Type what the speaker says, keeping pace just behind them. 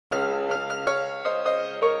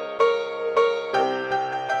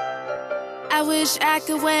I wish I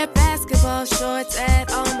could wear basketball shorts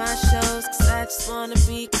at all my shows, 'cause I just wanna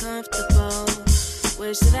be comfortable.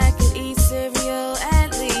 Wish that I could eat cereal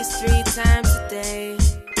at least 3 times a day.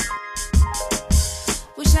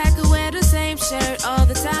 Wish I could wear the same shirt all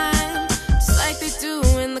the time, just like they do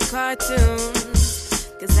in the cartoons,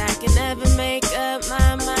 'cause I can never make up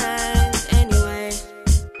my mind anyway.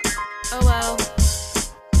 Oh well.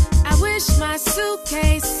 I wish my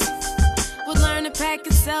suitcase would learn to pack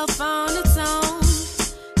itself on its own,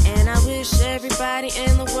 and I wish everybody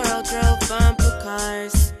in the world drove bumper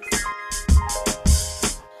cars.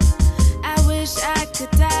 I wish I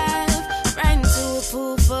could dive right into a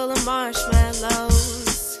pool full of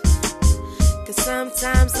marshmallows, 'cause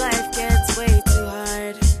sometimes life gets way too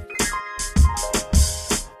hard.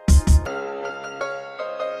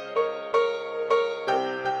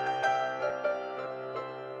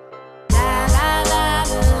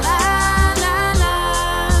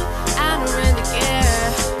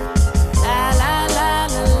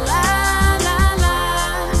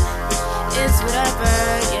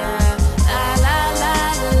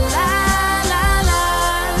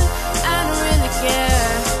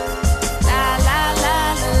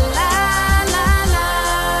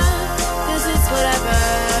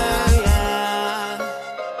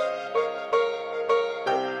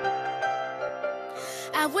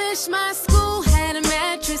 I wish my school had a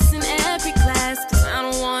mattress in every class, 'cause I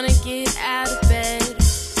don't wanna get out of bed.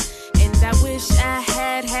 And I wish I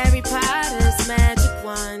had Harry Potter's magic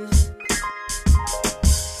wand.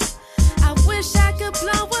 I wish I could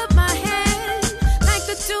blow up my head like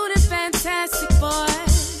the dude in Fantastic Four.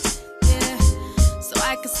 Yeah, so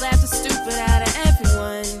I could slap the stupid out of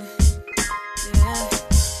everyone. Yeah.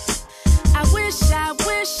 I wish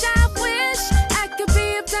I could be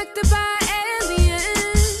abducted by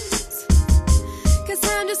aliens, 'cause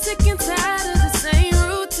I'm just sick and tired of the same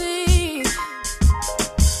routine.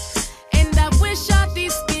 And I wish all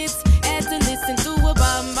these kids had to listen to a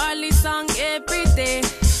Bob Marley song every day,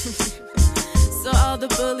 so all the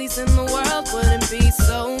bullies in the world wouldn't be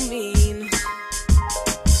so mean.